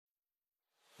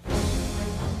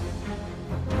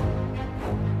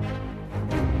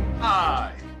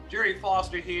Jerry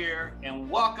Foster here, and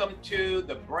welcome to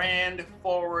the Brand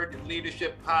Forward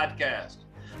Leadership Podcast.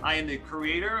 I am the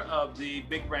creator of the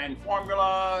Big Brand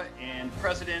Formula and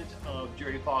president of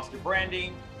Jerry Foster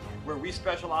Branding, where we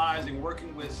specialize in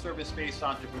working with service-based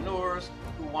entrepreneurs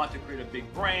who want to create a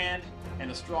big brand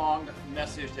and a strong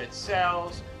message that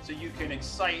sells so you can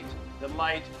excite,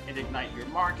 delight, and ignite your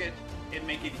market and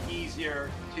make it easier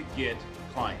to get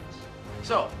clients.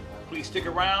 So please stick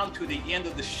around to the end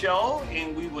of the show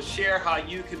and we will share how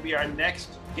you can be our next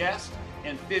guest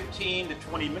in 15 to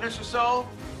 20 minutes or so.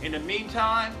 In the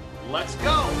meantime, let's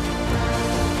go.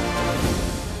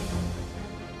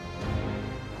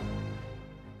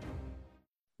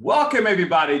 Welcome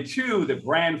everybody to the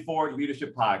Brand Forward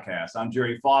Leadership Podcast. I'm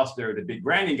Jerry Foster, the big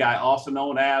branding guy, also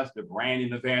known as the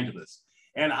branding evangelist.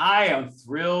 And I am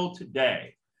thrilled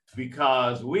today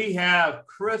because we have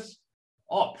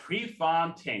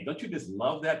Prefontaine. Don't you just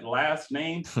love that last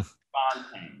name?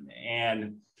 Prefontaine.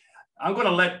 And I'm going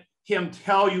to let him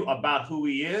tell you about who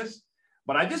he is.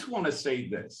 But I just want to say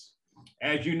this.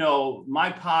 As you know,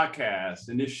 my podcast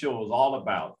and this show is all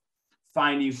about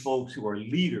finding folks who are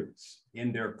leaders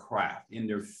in their craft, in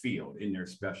their field, in their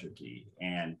specialty.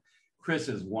 And Chris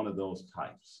is one of those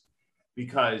types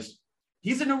because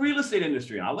he's in the real estate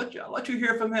industry. And I'll let you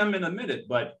hear from him in a minute.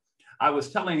 But I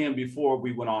was telling him before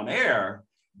we went on air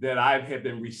that I have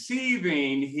been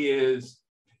receiving his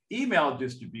email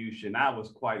distribution. I was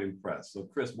quite impressed. So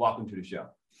Chris, welcome to the show.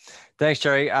 Thanks,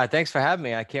 Jerry. Thanks for having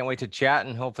me. I can't wait to chat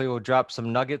and hopefully we'll drop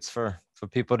some nuggets for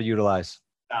people to utilize.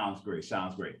 Sounds great.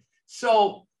 Sounds great.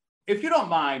 So if you don't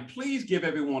mind, please give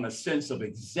everyone a sense of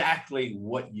exactly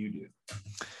what you do.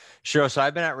 Sure. So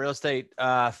I've been at real estate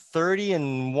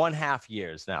 30.5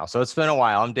 years now. So it's been a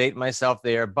while. I'm dating myself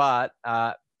there, but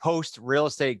post real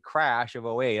estate crash of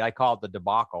 2008, I call it the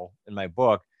debacle in my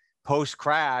book. Post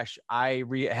crash, I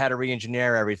had to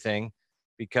re-engineer everything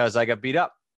because I got beat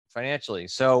up financially.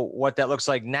 So what that looks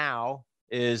like now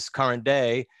is current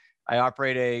day. I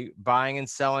operate a buying and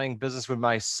selling business with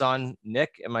my son,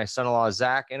 Nick, and my son-in-law,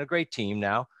 Zach, and a great team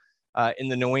now in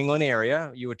the New England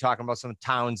area. You were talking about some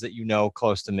towns that you know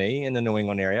close to me in the New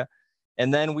England area.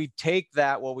 And then we take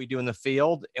that, what we do in the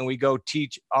field, and we go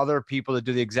teach other people to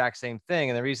do the exact same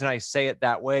thing. And the reason I say it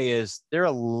that way is there are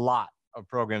a lot of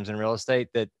programs in real estate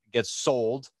that get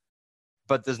sold,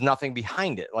 but there's nothing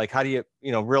behind it. Like how do you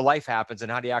real life happens and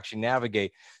how do you actually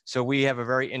navigate? So we have a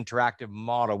very interactive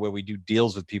model where we do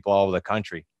deals with people all over the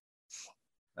country.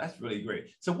 That's really great.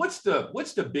 So what's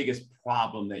the biggest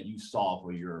problem that you solve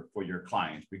for your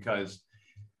clients? Because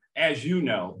as you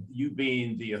know, you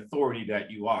being the authority that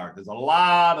you are, there's a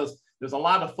lot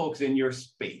of folks in your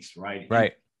space, right?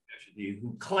 Right.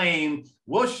 Who claim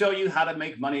we'll show you how to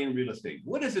make money in real estate.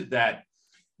 What is it that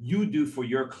you do for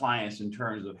your clients in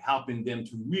terms of helping them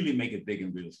to really make it big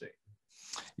in real estate?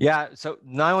 Yeah. So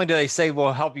not only do they say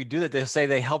we'll help you do that, they say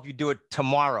they help you do it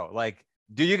tomorrow. Like,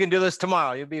 you can do this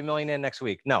tomorrow. You'll be a millionaire next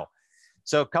week. No.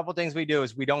 So a couple of things we do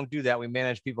is we don't do that. We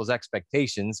manage people's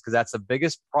expectations because that's the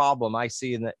biggest problem I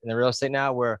see in the real estate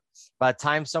now, where by the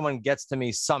time someone gets to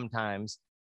me, sometimes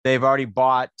they've already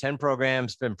bought 10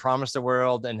 programs, been promised the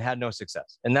world and had no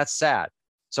success. And that's sad.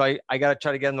 So I got to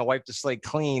try to get them to wipe the slate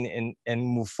clean and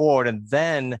move forward. And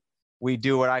then we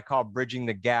do what I call bridging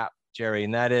the gap, Jerry.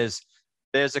 And that is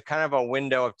there's a kind of a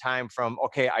window of time from,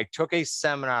 okay, I took a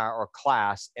seminar or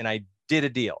class and I did a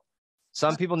deal.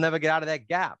 Some people never get out of that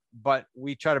gap, but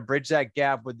we try to bridge that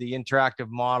gap with the interactive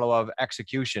model of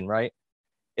execution, right?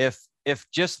 If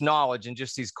just knowledge and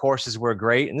just these courses were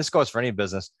great, and this goes for any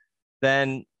business,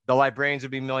 then the librarians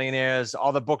would be millionaires,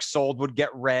 all the books sold would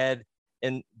get read,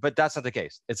 but that's not the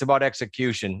case. It's about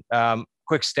execution.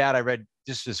 Quick stat I read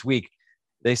just this week,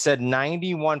 they said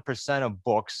 91% of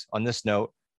books on this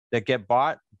note that get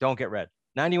bought don't get read.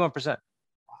 91%.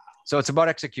 So it's about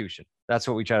execution. That's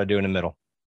what we try to do in the middle.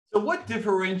 So what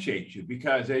differentiates you?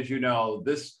 Because as you know,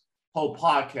 this whole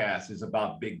podcast is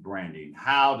about big branding,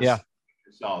 how to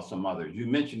sell some others. You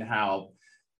mentioned how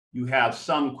you have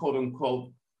some quote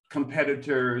unquote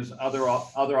competitors, other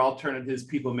alternatives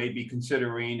people may be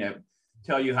considering that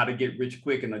tell you how to get rich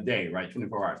quick in a day, right?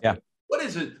 24 hours. Yeah. What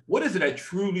is it that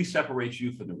truly separates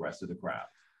you from the rest of the crowd?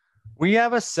 We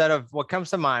have a set of, what comes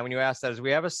to mind when you ask that is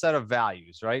we have a set of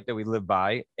values, right, that we live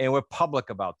by, and we're public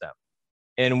about them.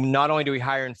 And not only do we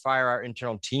hire and fire our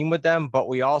internal team with them, but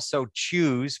we also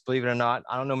choose, believe it or not,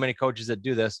 I don't know many coaches that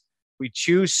do this. We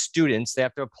choose students, they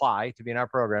have to apply to be in our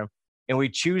program, and we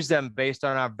choose them based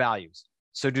on our values.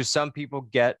 So do some people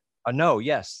get a no?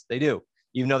 Yes, they do,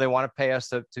 even though they want to pay us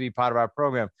to be part of our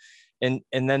program. And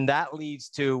then that leads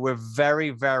to, we're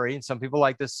very, very, and some people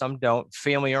like this, some don't,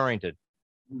 family oriented.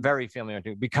 very family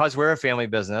oriented. Because we're a family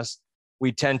business,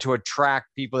 we tend to attract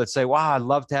people that say, wow, I'd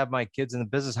love to have my kids in the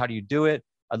business. How do you do it?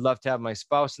 I'd love to have my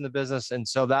spouse in the business. And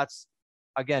so that's,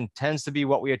 again, tends to be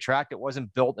what we attract. It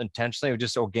wasn't built intentionally. It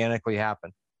just organically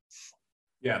happened.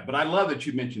 Yeah, but I love that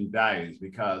you mentioned values,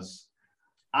 because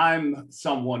I'm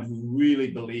someone who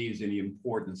really believes in the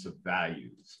importance of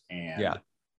values. And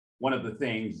one of the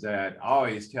things that I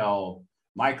always tell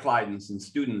my clients and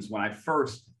students when I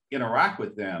first interact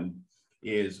with them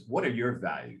is, what are your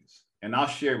values? And I'll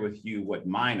share with you what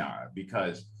mine are,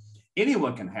 because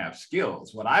anyone can have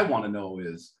skills. What I want to know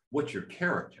is, what's your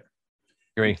character?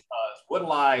 Great. Because what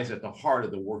lies at the heart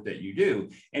of the work that you do?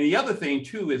 And the other thing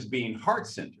too is being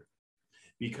heart-centered,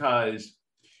 because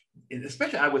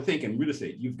especially I would think in real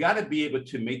estate, you've got to be able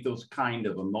to make those kind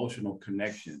of emotional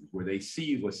connections where they see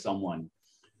you as someone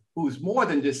who's more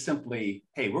than just simply,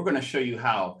 hey, we're going to show you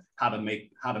how to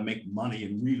make money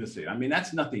in real estate. I mean,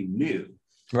 that's nothing new.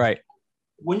 Right.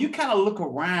 When you kind of look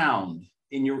around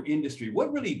in your industry,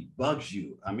 what really bugs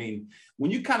you? I mean,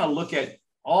 when you kind of look at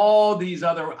all these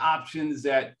other options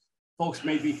that folks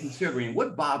may be considering,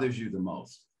 what bothers you the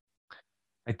most?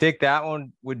 I think that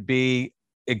one would be,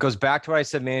 it goes back to what I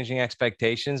said, managing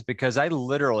expectations, because I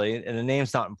literally, and the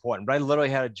name's not important, but I literally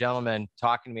had a gentleman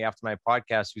talking to me after my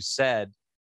podcast who said,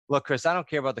 look, Chris, I don't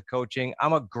care about the coaching.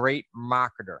 I'm a great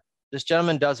marketer. This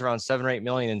gentleman does around 7 or 8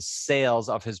 million in sales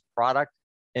of his product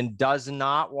and does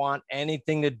not want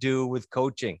anything to do with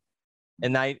coaching.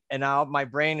 And now my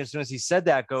brain, as soon as he said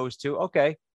that, goes to,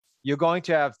 okay, you're going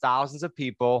to have thousands of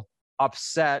people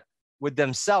upset with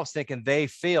themselves thinking they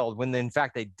failed when in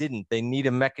fact they didn't. They need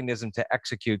a mechanism to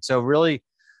execute. So really,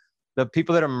 the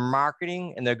people that are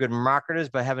marketing and they're good marketers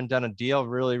but haven't done a deal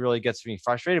really, really gets me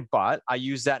frustrated. But I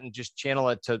use that and just channel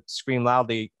it to scream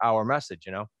loudly our message,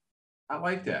 you know? I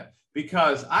like that,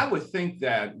 because I would think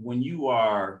that when you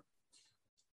are,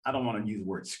 I don't want to use the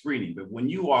word screening, but when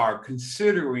you are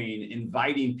considering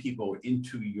inviting people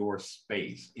into your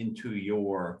space, into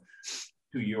your,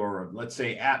 let's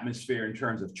say, atmosphere in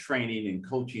terms of training and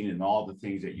coaching and all the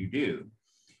things that you do,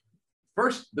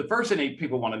 the first thing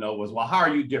people want to know was, well, how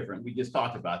are you different? We just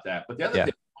talked about that. But the other thing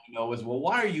they want to know is, well,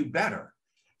 why are you better?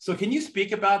 So can you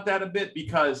speak about that a bit?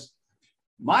 Because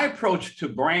my approach to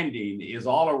branding is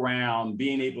all around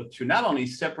being able to not only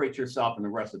separate yourself from the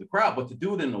rest of the crowd, but to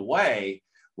do it in a way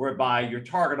whereby your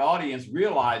target audience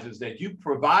realizes that you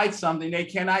provide something they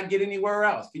cannot get anywhere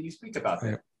else. Can you speak about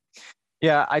that?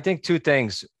 Yeah, I think two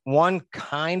things. One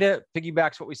kind of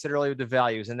piggybacks what we said earlier with the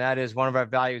values, and that is one of our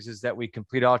values is that we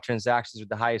complete all transactions with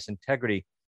the highest integrity.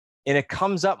 And it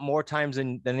comes up more times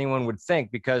than anyone would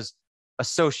think, because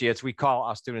associates, we call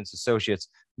our students associates,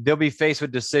 they'll be faced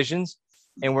with decisions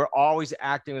and we're always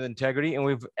acting with integrity. And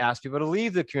we've asked people to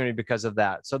leave the community because of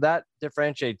that. So that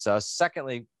differentiates us.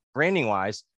 Secondly, branding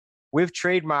wise, we've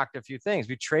trademarked a few things.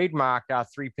 We trademarked our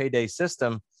 3 payday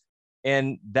system.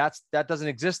 And that doesn't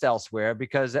exist elsewhere,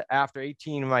 because after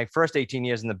my first 18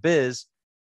 years in the biz,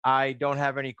 I don't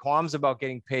have any qualms about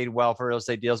getting paid well for real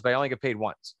estate deals, but I only get paid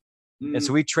once. And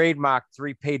so we trademarked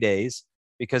 3 paydays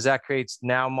because that creates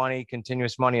now money,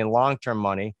 continuous money, and long-term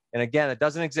money. And again, it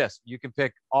doesn't exist. You can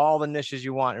pick all the niches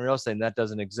you want in real estate, and that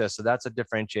doesn't exist. So that's a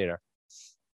differentiator.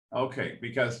 Okay,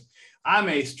 because I'm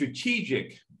a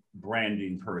strategic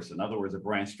branding person. In other words, a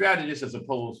brand strategist as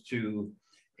opposed to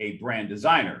a brand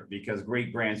designer, because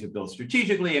great brands are built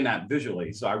strategically and not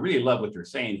visually. So I really love what you're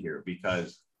saying here,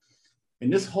 because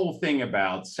in this whole thing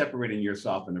about separating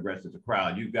yourself from the rest of the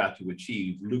crowd, you've got to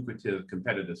achieve lucrative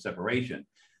competitive separation.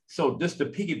 So just to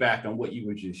piggyback on what you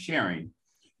were just sharing,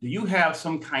 do you have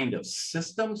some kind of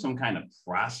system, some kind of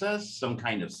process, some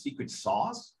kind of secret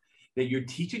sauce that you're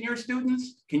teaching your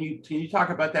students? Can you talk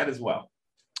about that as well?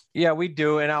 Yeah, we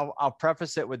do. And I'll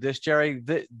preface it with this, Jerry.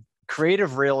 The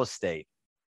creative real estate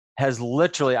has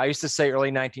literally, I used to say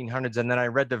early 1900s, and then I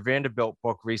read the Vanderbilt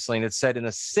book recently, and it said in the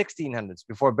 1600s,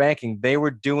 before banking, they were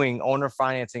doing owner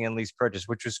financing and lease purchase,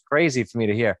 which was crazy for me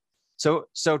to hear. So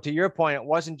to your point, it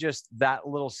wasn't just that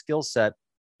little skill set.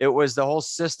 It was the whole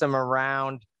system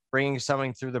around bringing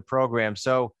something through the program.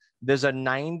 So there's a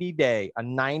 90-day,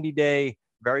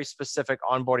 very specific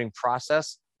onboarding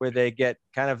process where they get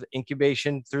kind of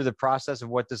incubation through the process of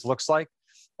what this looks like.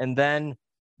 And then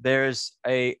there's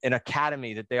an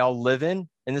academy that they all live in.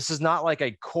 And this is not like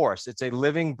a course. It's a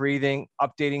living, breathing,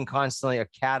 updating constantly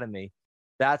academy.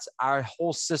 That's our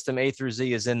whole system, A through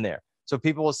Z is in there. So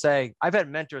people will say, I've had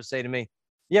mentors say to me,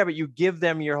 yeah, but you give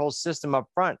them your whole system up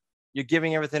front. You're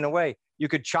giving everything away. You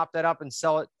could chop that up and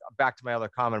sell it. Back to my other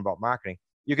comment about marketing.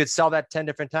 You could sell that 10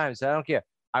 different times. I don't care.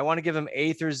 I want to give them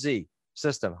A through Z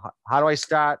system. How do I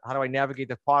start? How do I navigate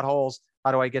the potholes?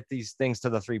 How do I get these things to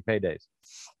the 3 paydays?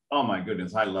 Oh my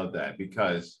goodness, I love that,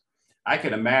 because I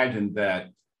can imagine that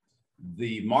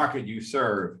the market you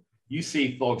serve, you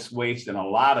see folks wasting a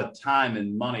lot of time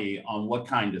and money on what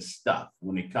kind of stuff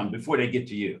when it comes before they get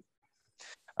to you.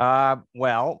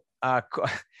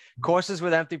 Courses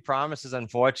with empty promises,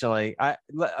 unfortunately.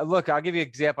 Look, I'll give you an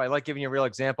example. I like giving you real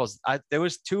examples. There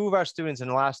was 2 of our students in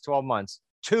the last 12 months,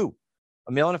 2,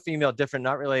 a male and a female, different,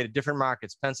 not related, different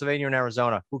markets, Pennsylvania and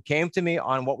Arizona, who came to me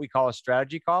on what we call a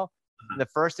strategy call. And the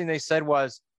first thing they said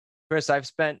was, Chris, I've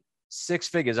spent 6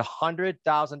 figures,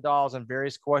 $100,000 on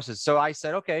various courses. So I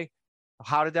said, okay,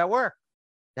 how did that work?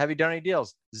 Have you done any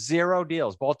deals? 0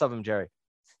 deals, both of them, Jerry.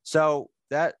 So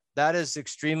that is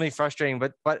extremely frustrating,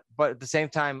 but at the same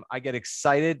time, I get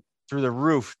excited through the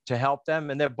roof to help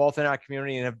them. And they're both in our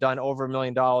community and have done over $1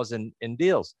 million in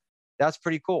deals. That's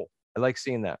pretty cool. I like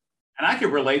seeing that. And I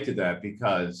can relate to that,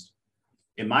 because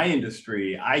in my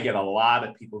industry, I get a lot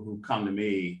of people who come to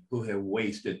me who have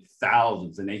wasted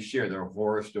thousands, and they share their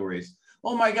horror stories.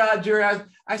 Oh my God, Jerry,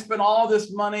 I spent all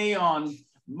this money on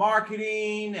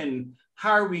marketing and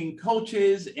hiring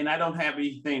coaches, and I don't have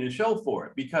anything to show for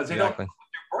it, because they don't know what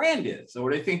their brand is, or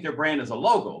they think their brand is a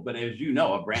logo. But as you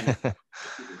know, a brand is what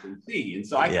people can see. And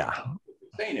so I can what you're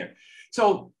saying there.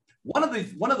 So one of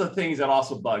the things that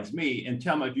also bugs me, and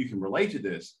tell me if you can relate to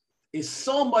this, is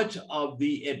so much of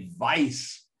the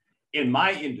advice in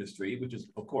my industry, which is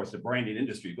of course the branding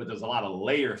industry, but there's a lot of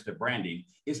layers to branding,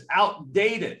 is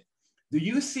outdated. Do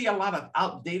you see a lot of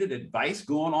outdated advice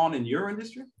going on in your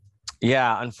industry?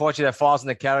 Yeah, unfortunately, that falls in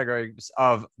the category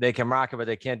of they can market, but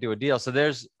they can't do a deal. So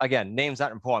there's, again, names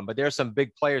not important, but there's some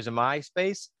big players in my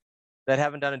space that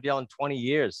haven't done a deal in 20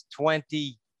 years.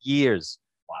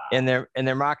 Wow. And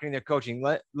they're marketing, their coaching.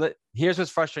 Here's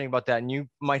what's frustrating about that, and you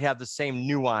might have the same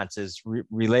nuances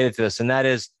related to this, and that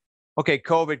is, okay,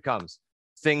 COVID comes,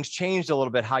 things changed a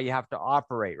little bit how you have to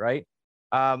operate, right?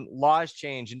 Laws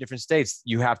change in different states,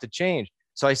 you have to change.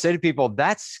 So I say to people,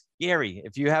 that's scary.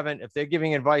 If they're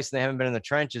giving advice and they haven't been in the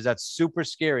trenches, that's super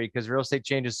scary, because real estate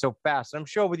changes so fast. And I'm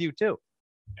sure with you too.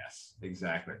 Yes,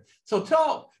 exactly. So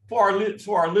tell for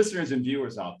our listeners and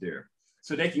viewers out there,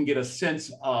 so they can get a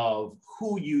sense of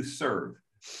who you serve.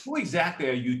 Who exactly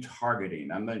are you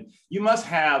targeting? I mean, you must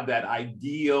have that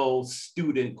ideal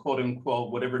student, quote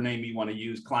unquote, whatever name you want to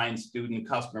use, client, student,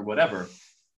 customer, whatever.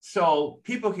 So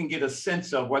people can get a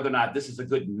sense of whether or not this is a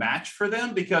good match for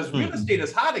them, because real estate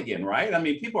is hot again, right? I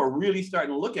mean, people are really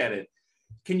starting to look at it.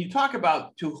 Can you talk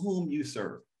about to whom you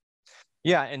serve?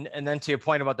 Yeah, and then to your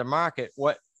point about the market,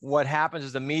 what happens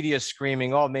is the media is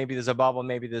screaming, oh, maybe there's a bubble,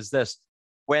 maybe there's this.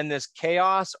 When there's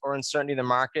chaos or uncertainty in the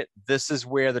market, this is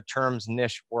where the terms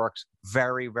niche works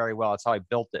very, very well. That's how I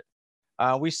built it.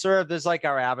 We serve, there's like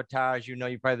our avatars, you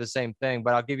probably the same thing,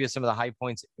 but I'll give you some of the high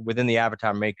points within the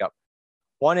avatar makeup.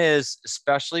 One is,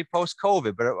 especially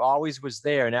post-COVID, but it always was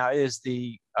there. Now is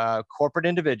the corporate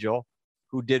individual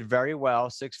who did very well,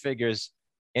 6 figures,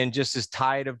 and just is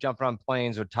tired of jumping on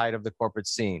planes or tired of the corporate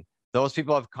scene. Those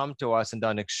people have come to us and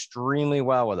done extremely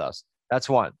well with us. That's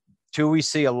one. 2, we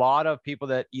see a lot of people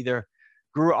that either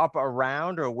grew up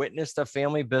around or witnessed a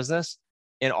family business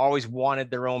and always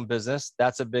wanted their own business.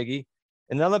 That's a biggie.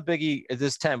 Another biggie is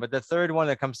this 10, but the third one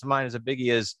that comes to mind as a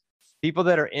biggie is people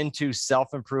that are into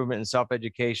self-improvement and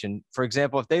self-education. For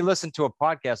example, if they listen to a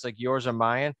podcast like yours or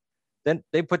mine, then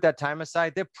they put that time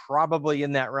aside. They're probably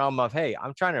in that realm of, hey,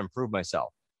 I'm trying to improve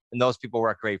myself. And those people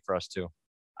work great for us too.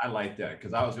 I like that,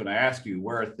 because I was going to ask you,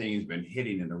 where are things been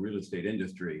hitting in the real estate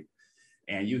industry?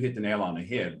 And you hit the nail on the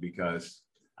head, because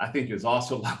I think there's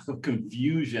also a lot of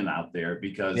confusion out there,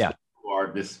 because people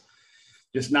are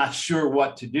just not sure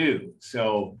what to do.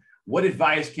 So what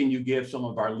advice can you give some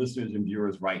of our listeners and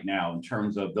viewers right now in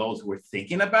terms of those who are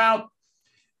thinking about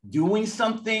doing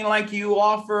something like you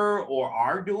offer or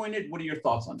are doing it? What are your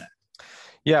thoughts on that?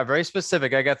 Yeah, very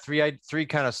specific. I got three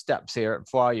kind of steps here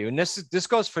for you. And this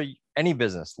goes for any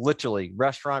business, literally,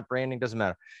 restaurant, branding, doesn't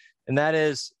matter. And that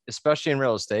is, especially in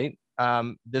real estate,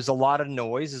 there's a lot of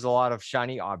noise, there's a lot of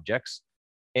shiny objects.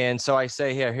 And so I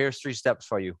say here's 3 steps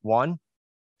for you. 1,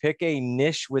 pick a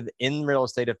niche within real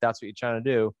estate, if that's what you're trying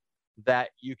to do, that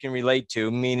you can relate to,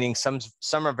 meaning some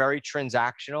are very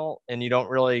transactional and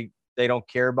they don't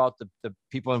care about the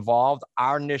people involved.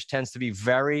 Our niche tends to be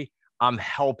very, I'm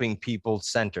helping people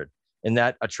centered, and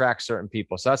that attracts certain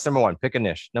people. So that's number 1, pick a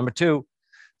niche. Number 2,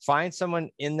 find someone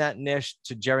in that niche,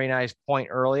 to Jerry and I's point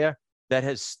earlier, that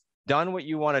has done what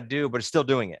you want to do, but is still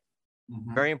doing it.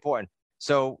 Mm-hmm. Very important.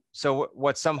 So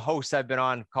what some hosts I've been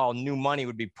on call new money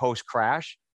would be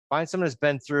post-crash. Find someone that's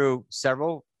been through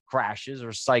several crashes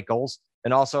or cycles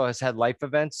and also has had life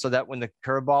events, so that when the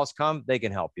curveballs come, they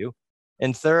can help you.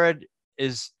 And third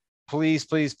is please,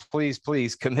 please, please,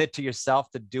 please commit to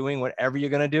yourself to doing whatever you're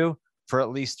going to do for at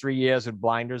least 3 years with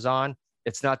blinders on.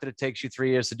 It's not that it takes you 3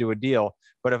 years to do a deal,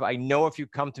 but if you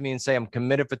come to me and say, I'm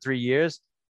committed for 3 years,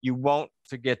 you won't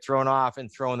get thrown off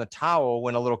and throw in the towel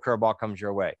when a little curveball comes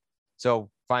your way. So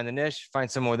find the niche, find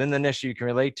someone within the niche you can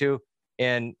relate to,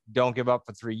 and don't give up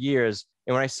for 3 years.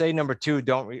 And when I say number two,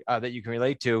 that you can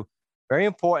relate to, very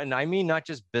important. I mean, not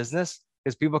just business,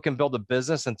 because people can build a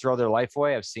business and throw their life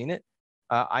away. I've seen it.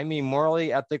 I mean,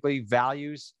 morally, ethically,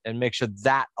 values, and make sure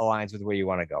that aligns with where you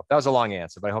want to go. That was a long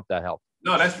answer, but I hope that helped.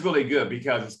 No, that's really good,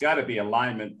 because it's got to be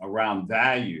alignment around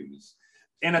values.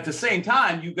 And at the same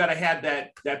time, you've got to have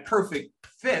that perfect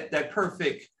fit, that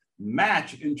perfect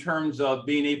match in terms of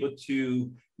being able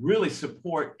to really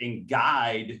support and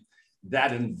guide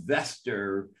that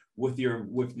investor with your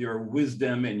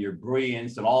wisdom and your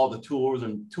brilliance and all the tools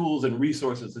and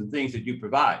resources and things that you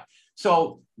provide.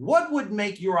 So what would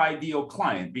make your ideal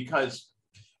client? Because,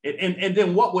 and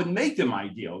then what would make them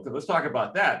ideal? Let's talk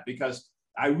about that, because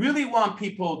I really want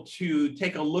people to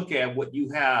take a look at what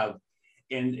you have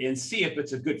and see if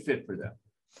it's a good fit for them.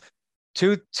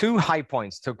 Two high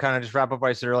points to kind of just wrap up what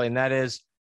I said earlier. And that is,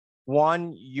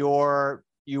 one, you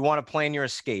want to plan your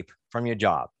escape from your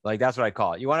job. Like, that's what I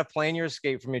call it. You want to plan your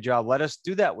escape from your job. Let us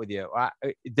do that with you.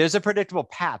 There's a predictable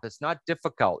path. It's not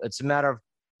difficult. It's a matter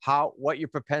of what your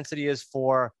propensity is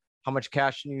for, how much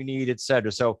cash you need, et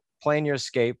cetera. So plan your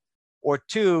escape. Or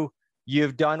two,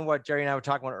 you've done what Jerry and I were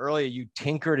talking about earlier. You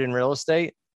tinkered in real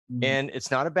estate, and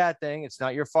it's not a bad thing. It's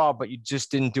not your fault, but you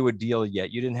just didn't do a deal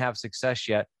yet. You didn't have success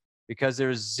yet, because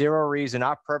there's zero reason.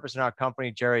 Our purpose in our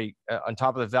company, Jerry, on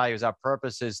top of the values, our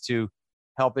purpose is to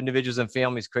help individuals and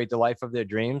families create the life of their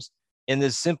dreams. And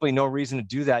there's simply no reason to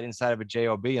do that inside of a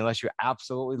job unless you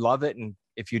absolutely love it. And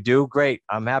if you do, great,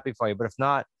 I'm happy for you. But if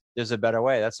not, there's a better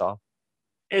way. That's all.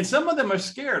 And some of them are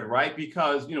scared, right?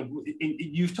 Because,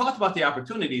 you've talked about the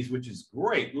opportunities, which is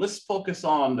great. Let's focus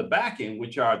on the back end,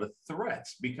 which are the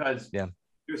threats, because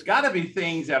there's got to be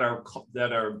things that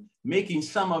are making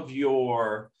some of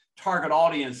your target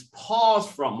audience pause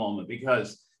for a moment,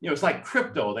 because it's like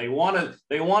crypto. They want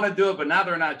to do it, but now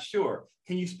they're not sure.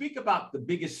 Can you speak about the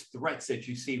biggest threats that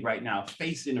you see right now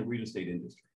facing the real estate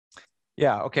industry?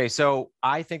 Yeah. Okay. So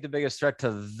I think the biggest threat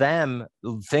to them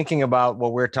thinking about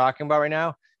what we're talking about right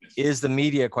now is the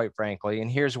media, quite frankly.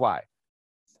 And here's why.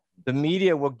 The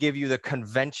media will give you the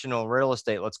conventional real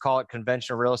estate. Let's call it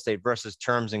conventional real estate versus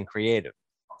terms and creative.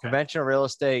 Okay. Conventional real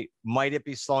estate, might it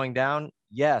be slowing down?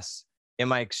 Yes.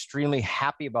 Am I extremely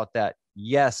happy about that?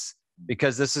 Yes.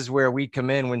 Because this is where we come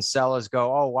in when sellers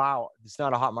go, oh, wow, it's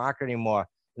not a hot market anymore.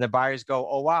 And the buyers go,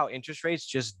 oh, wow, interest rates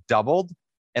just doubled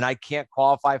and I can't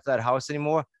qualify for that house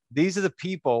anymore. These are the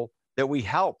people that we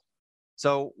help.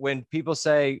 So when people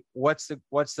say, what's the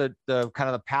kind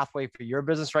of the pathway for your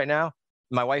business right now?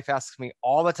 My wife asks me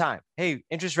all the time, hey,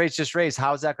 interest rates just raised.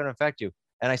 How is that going to affect you?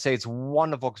 And I say, it's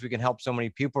wonderful because we can help so many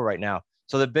people right now.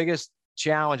 So the biggest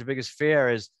challenge, biggest fear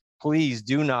is, please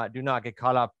do not get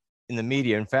caught up in the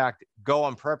media. In fact, go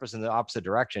on purpose in the opposite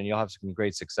direction. You'll have some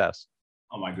great success.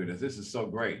 Oh my goodness, this is so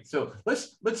great. So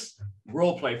let's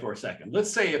role play for a second.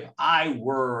 Let's say if I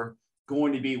were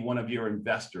going to be one of your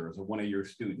investors or one of your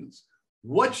students,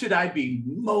 what should I be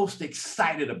most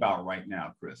excited about right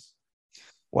now, Chris?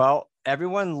 Well,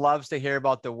 everyone loves to hear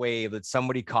about the wave that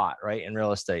somebody caught, right? In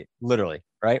real estate, literally,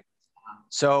 right?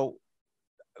 So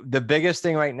the biggest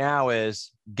thing right now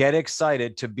is get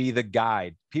excited to be the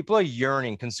guide. People are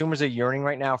yearning. Consumers are yearning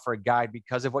right now for a guide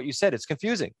because of what you said. It's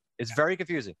confusing. It's very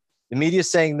confusing. The media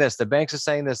is saying this. The banks are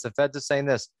saying this. The Feds are saying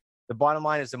this. The bottom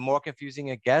line is the more confusing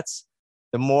it gets,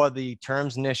 the more the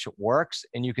terms niche works,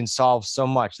 and you can solve so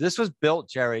much. This was built,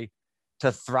 Jerry,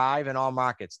 to thrive in all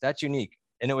markets. That's unique.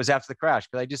 And it was after the crash,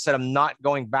 because I just said, I'm not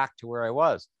going back to where I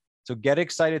was. So get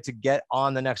excited to get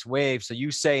on the next wave. So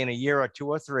you say in a year or two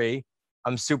or three,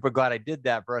 I'm super glad I did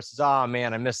that versus, oh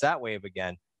man, I missed that wave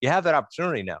again. You have that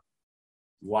opportunity now.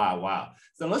 Wow.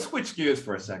 So let's switch gears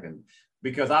for a second,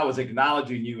 because I was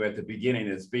acknowledging you at the beginning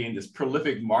as being this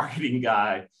prolific marketing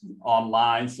guy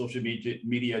online, social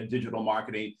media, digital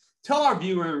marketing. Tell our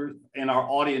viewers and our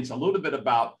audience a little bit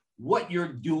about what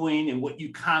you're doing and what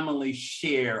you commonly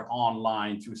share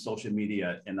online through social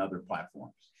media and other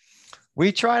platforms.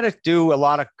 We try to do a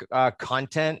lot of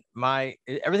content.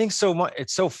 Everything's so much,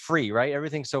 it's so free, right?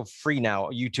 Everything's so free now,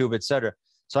 YouTube, et cetera.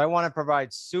 So I want to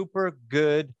provide super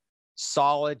good,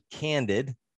 solid,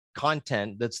 candid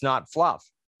content that's not fluff,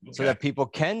 so that people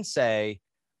can say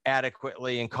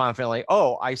adequately and confidently,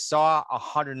 oh, I saw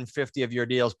 150 of your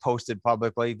deals posted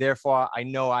publicly. Therefore, I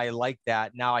know I like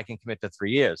that. Now I can commit to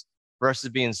 3 years, versus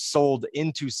being sold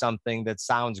into something that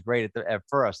sounds great at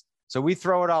first. So we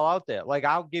throw it all out there. Like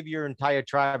I'll give your entire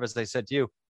tribe, as I said to you,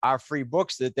 our free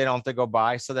books that they don't have to go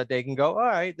buy so that they can go, all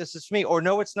right, this is for me, or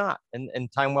no, it's not.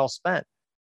 And time well spent.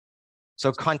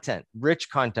 So content, rich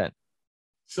content.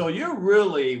 So you're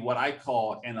really what I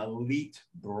call an elite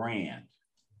brand.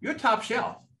 You're top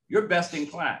shelf. You're best in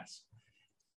class.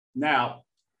 Now,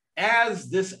 as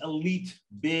this elite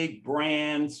big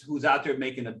brands who's out there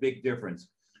making a big difference,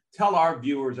 tell our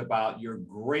viewers about your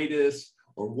greatest,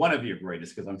 or one of your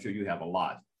greatest, because I'm sure you have a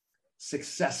lot,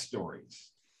 success stories.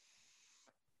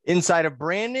 Inside of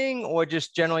branding or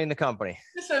just generally in the company?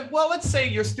 Well, let's say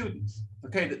your students,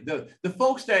 okay, the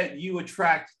folks that you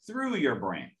attract through your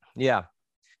brand. Yeah.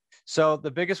 So the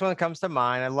biggest one that comes to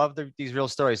mind, I love these real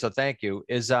stories, so thank you,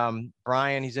 is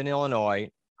Brian. He's in Illinois,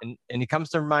 and he comes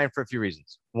to mind for a few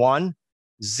reasons. One,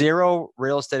 zero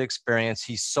real estate experience.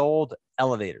 He sold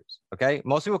elevators, okay?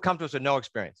 Most people come to us with no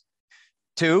experience.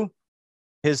 Two,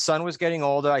 his son was getting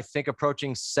older, I think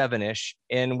approaching 7-ish,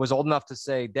 and was old enough to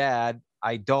say, Dad,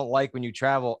 I don't like when you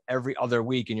travel every other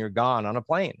week and you're gone on a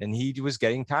plane. And he was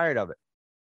getting tired of it.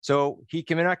 So he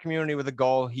came in our community with a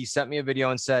goal. He sent me a video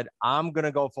and said, I'm going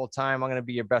to go full time. I'm going to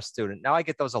be your best student. Now I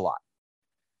get those a lot.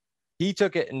 He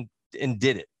took it and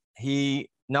did it.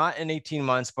 He, not in 18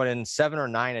 months, but in 7 or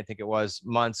 9, I think it was,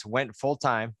 months, went full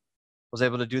time. Was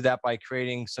able to do that by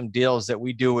creating some deals that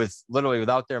we do with literally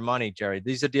without their money, Jerry.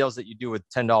 These are deals that you do with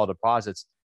 $10 deposits.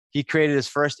 He created his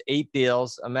first 8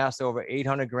 deals, amassed over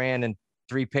 800 grand in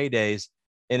 3 paydays,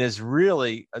 and is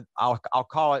really, I'll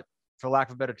call it, for lack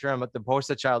of a better term, but the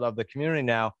poster child of the community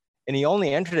now. And he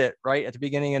only entered it right at the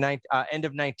beginning of end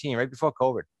of 19, right before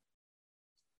COVID.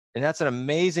 And that's an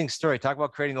amazing story. Talk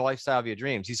about creating the lifestyle of your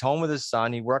dreams. He's home with his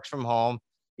son. He works from home.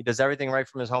 He does everything right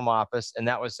from his home office. And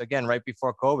that was, again, right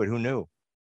before COVID. Who knew?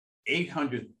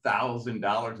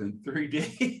 $800,000 in 3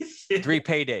 days. 3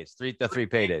 paydays, the 3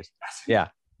 paydays. Yeah.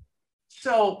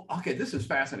 So, okay, this is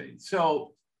fascinating.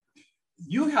 So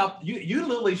you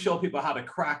literally show people how to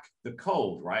crack the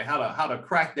code, right? How to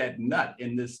crack that nut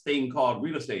in this thing called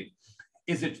real estate.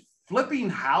 Is it flipping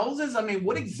houses? I mean,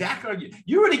 what exactly are you?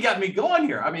 You already got me going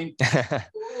here. I mean,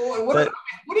 what are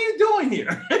you doing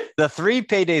here? The 3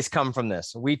 paydays come from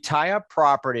this. We tie up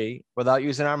property without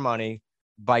using our money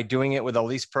by doing it with a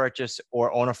lease purchase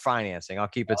or owner financing. I'll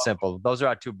keep it simple. Those are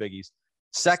our 2 biggies.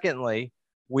 Secondly,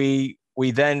 we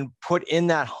then put in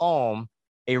that home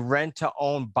a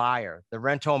rent-to-own buyer. The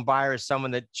rent-to-own buyer is someone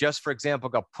that just, for example,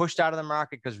 got pushed out of the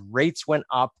market because rates went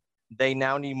up. They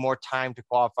now need more time to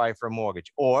qualify for a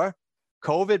mortgage. Or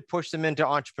COVID pushed them into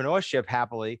entrepreneurship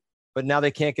happily, but now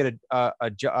they can't get a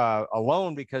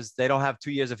loan because they don't have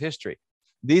 2 years of history.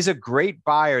 These are great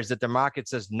buyers that the market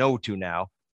says no to now.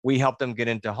 We help them get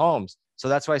into homes. So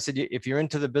that's why I said, if you're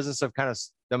into the business of kind of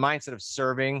the mindset of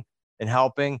serving and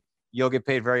helping, you'll get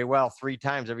paid very well 3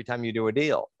 times every time you do a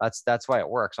deal. That's why it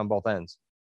works on both ends.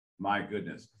 My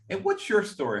goodness. And what's your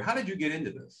story? How did you get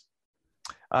into this?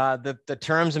 The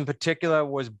terms in particular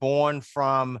was born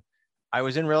from, I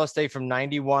was in real estate from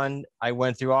 91. I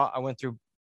went through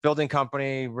building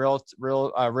company,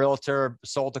 realtor,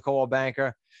 sold to co-op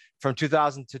banker. From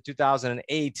 2000 to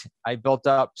 2008, I built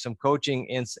up some coaching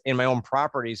in my own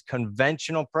properties,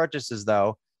 conventional purchases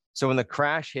though. So when the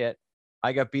crash hit,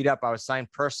 I got beat up. I was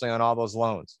signed personally on all those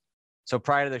loans. So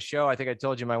prior to the show, I think I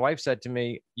told you, my wife said to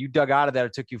me, you dug out of that.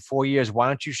 It took you 4 years. Why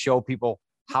don't you show people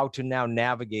how to now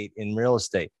navigate in real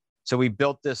estate? So we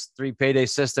built this 3 payday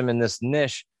system in this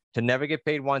niche to never get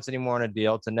paid once anymore on a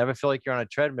deal, to never feel like you're on a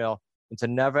treadmill, and to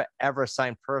never, ever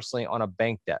sign personally on a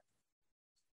bank debt.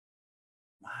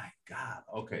 My God.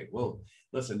 Okay. Well,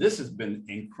 listen, this has been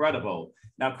incredible.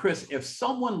 Now, Chris, if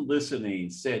someone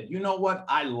listening said, you know what,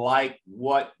 I like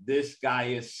what this guy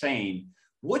is saying,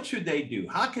 what should they do?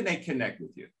 How can they connect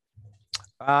with you?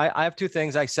 I have 2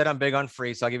 things. I said I'm big on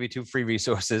free, so I'll give you 2 free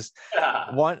resources.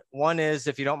 One is,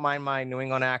 if you don't mind my New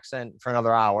England accent for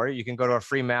another hour, you can go to a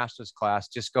free master's class.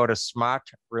 Just go to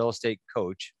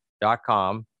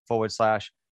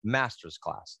smartrealestatecoach.com/master's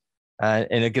class.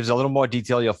 And it gives a little more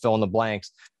detail. You'll fill in the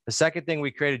blanks. The second thing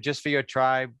we created just for your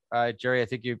tribe, Jerry, I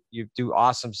think you do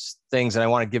awesome things, and I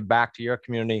want to give back to your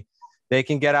community. They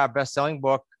can get our best-selling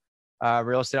book,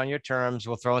 Real Estate on Your Terms.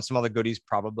 We'll throw in some other goodies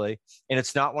probably. And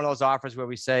it's not one of those offers where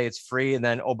we say it's free and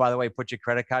then, oh, by the way, put your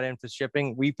credit card in for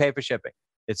shipping. We pay for shipping.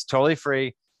 It's totally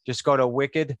free. Just go to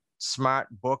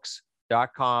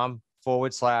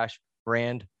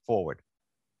wickedsmartbooks.com/brand forward.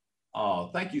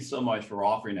 Oh, thank you so much for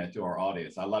offering that to our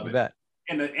audience. I love it. You bet.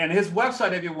 And his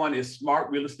website, everyone, is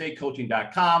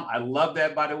smartrealestatecoaching.com. I love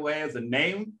that, by the way, as a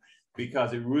name,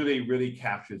 because it really, really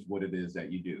captures what it is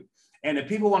that you do. And if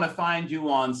people want to find you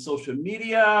on social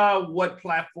media, what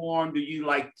platform do you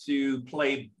like to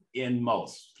play in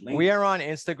most? We are on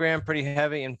Instagram pretty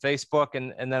heavy and Facebook.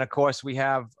 And then, of course, we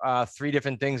have 3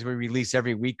 different things we release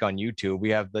every week on YouTube.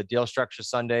 We have the Deal Structure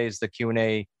Sundays, the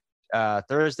Q&A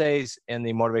Thursdays, and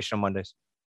the Motivational Mondays.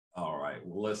 All right.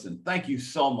 Well, listen, thank you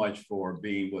so much for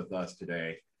being with us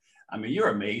today. I mean, you're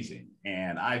amazing.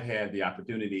 And I've had the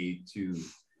opportunity to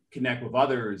connect with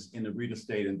others in the real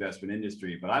estate investment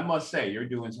industry. But I must say, you're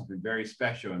doing something very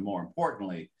special. And more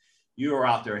importantly, you are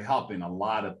out there helping a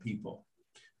lot of people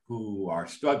who are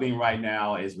struggling right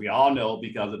now, as we all know,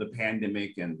 because of the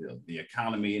pandemic and the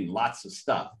economy and lots of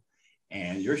stuff.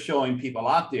 And you're showing people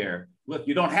out there, look,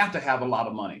 you don't have to have a lot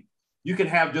of money. You can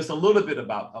have just a little bit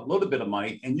of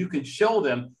money, and you can show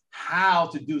them how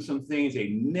to do some things they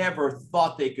never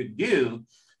thought they could do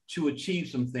to achieve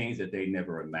some things that they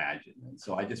never imagined. And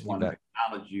so I just want to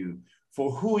acknowledge you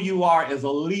for who you are as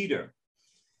a leader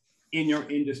in your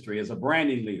industry, as a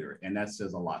branding leader. And that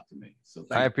says a lot to me. So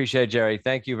I appreciate it, Jerry.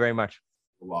 Thank you very much.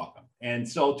 You're welcome. And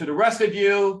so to the rest of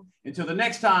you, until the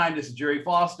next time, this is Jerry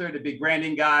Foster, the big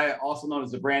branding guy, also known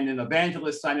as the branding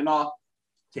evangelist, signing off.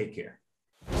 Take care.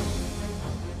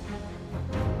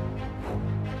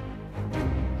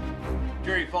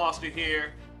 Jerry Foster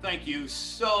here. Thank you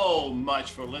so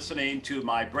much for listening to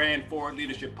my Brand Forward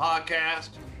Leadership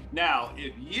podcast. Now,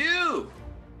 if you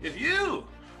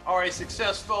are a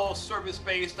successful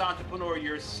service-based entrepreneur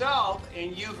yourself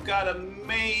and you've got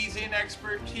amazing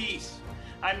expertise,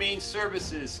 I mean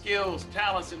services, skills,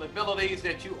 talents, and abilities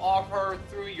that you offer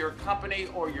through your company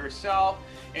or yourself,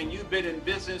 and you've been in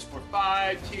business for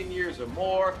 5, 10 years or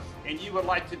more, and you would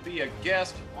like to be a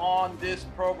guest on this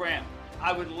program,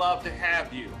 I would love to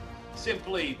have you.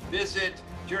 Simply visit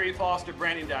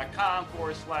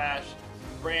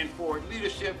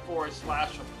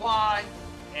jerryfosterbranding.com/brandforwardleadership/apply,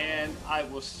 and I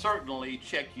will certainly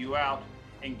check you out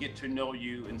and get to know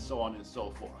you and so on and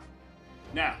so forth.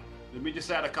 Now, let me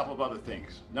just add a couple of other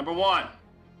things. Number one,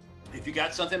 if you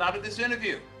got something out of this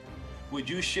interview, would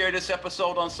you share this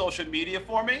episode on social media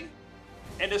for me?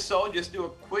 And if so, just do a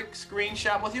quick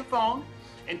screenshot with your phone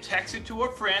and text it to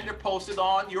a friend or post it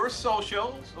on your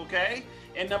socials, okay?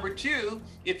 And number two,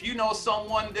 if you know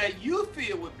someone that you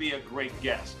feel would be a great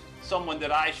guest, someone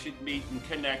that I should meet and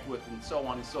connect with and so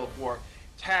on and so forth,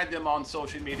 tag them on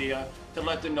social media to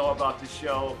let them know about the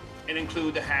show and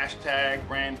include the hashtag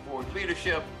Brand Forward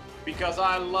Leadership, because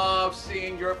I love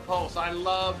seeing your posts. I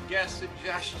love guest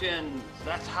suggestions.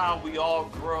 That's how we all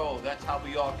grow. That's how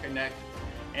we all connect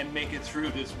and make it through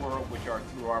this world, which are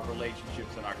through our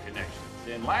relationships and our connections.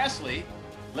 And lastly,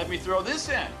 let me throw this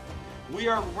in. We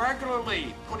are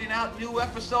regularly putting out new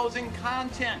episodes and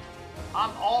content.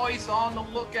 I'm always on the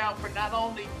lookout for not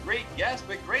only great guests,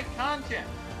 but great content.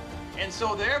 And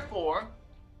so therefore,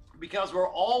 because we're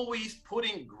always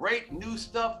putting great new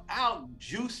stuff out,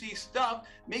 juicy stuff,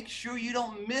 make sure you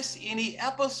don't miss any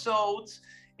episodes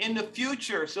in the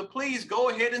future. So please go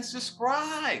ahead and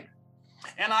subscribe.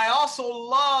 And I also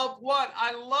love what?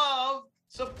 I love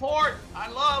support. I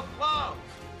love love.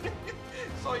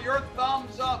 So your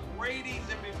thumbs up, ratings,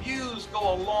 and reviews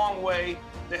go a long way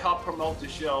to help promote the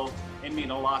show and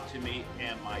mean a lot to me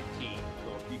and my team.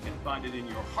 So if you can find it in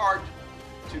your heart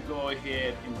to go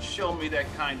ahead and show me that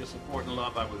kind of support and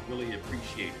love, I would really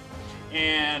appreciate it.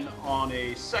 And on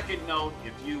a second note,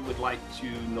 if you would like to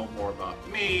know more about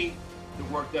me, the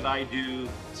work that I do,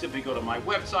 simply go to my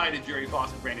website at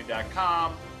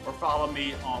jerryfosterbranding.com or follow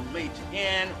me on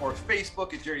LinkedIn or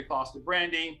Facebook at Jerry Foster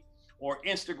Branding or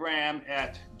Instagram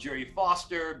at Jerry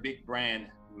Foster Big Brand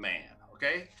Man.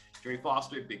 Okay? Jerry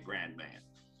Foster Big Brand Man.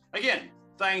 Again,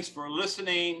 thanks for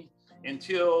listening.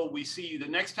 Until we see you the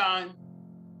next time,